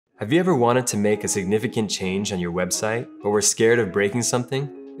Have you ever wanted to make a significant change on your website, but were scared of breaking something?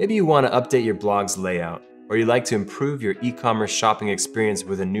 Maybe you want to update your blog's layout, or you'd like to improve your e-commerce shopping experience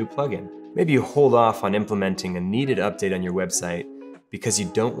with a new plugin. Maybe you hold off on implementing a needed update on your website because you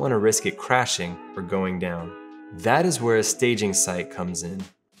don't want to risk it crashing or going down. That is where a staging site comes in.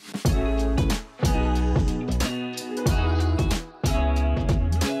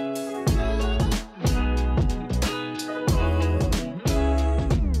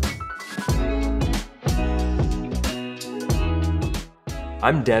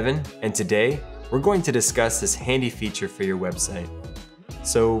 I'm Devin, and today we're going to discuss this handy feature for your website.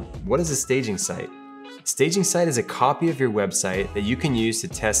 So, what is a staging site? A staging site is a copy of your website that you can use to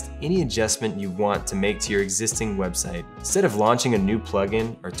test any adjustment you want to make to your existing website. Instead of launching a new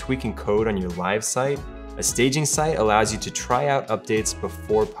plugin or tweaking code on your live site, a staging site allows you to try out updates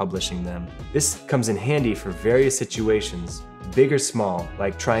before publishing them. This comes in handy for various situations, big or small,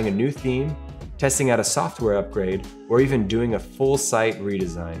 like trying a new theme, testing out a software upgrade, or even doing a full site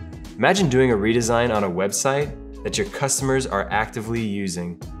redesign. Imagine doing a redesign on a website that your customers are actively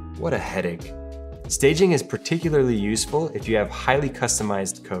using. What a headache. Staging is particularly useful if you have highly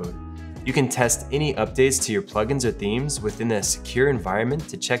customized code. You can test any updates to your plugins or themes within a secure environment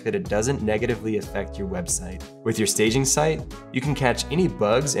to check that it doesn't negatively affect your website. With your staging site, you can catch any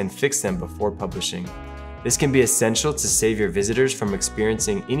bugs and fix them before publishing. This can be essential to save your visitors from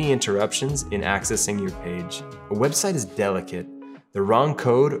experiencing any interruptions in accessing your page. A website is delicate. The wrong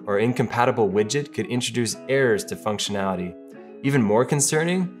code or incompatible widget could introduce errors to functionality. Even more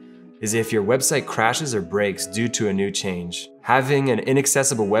concerning is if your website crashes or breaks due to a new change. Having an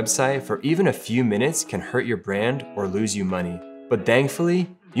inaccessible website for even a few minutes can hurt your brand or lose you money. But thankfully,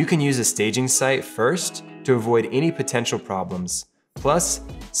 you can use a staging site first to avoid any potential problems. Plus,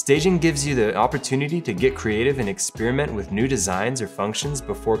 staging gives you the opportunity to get creative and experiment with new designs or functions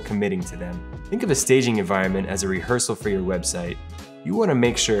before committing to them. Think of a staging environment as a rehearsal for your website. You want to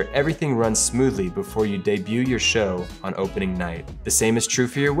make sure everything runs smoothly before you debut your show on opening night. The same is true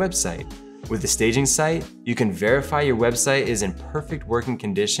for your website. With the staging site, you can verify your website is in perfect working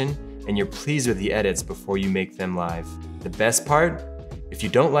condition and you're pleased with the edits before you make them live. The best part? If you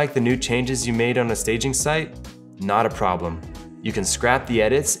don't like the new changes you made on a staging site, not a problem. You can scrap the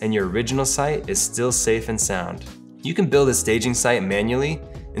edits and your original site is still safe and sound. You can build a staging site manually,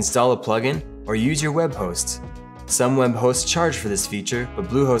 install a plugin, or use your web host. Some web hosts charge for this feature, but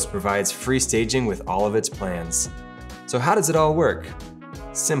Bluehost provides free staging with all of its plans. So how does it all work?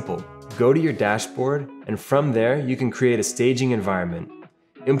 Simple. Go to your dashboard, and from there you can create a staging environment.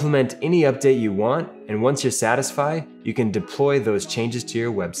 Implement any update you want, and once you're satisfied, you can deploy those changes to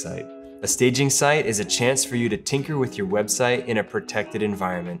your website. A staging site is a chance for you to tinker with your website in a protected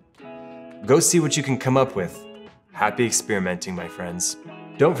environment. Go see what you can come up with. Happy experimenting, my friends.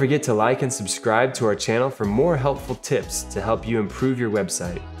 Don't forget to like and subscribe to our channel for more helpful tips to help you improve your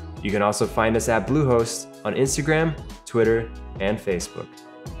website. You can also find us at Bluehost on Instagram, Twitter, and Facebook.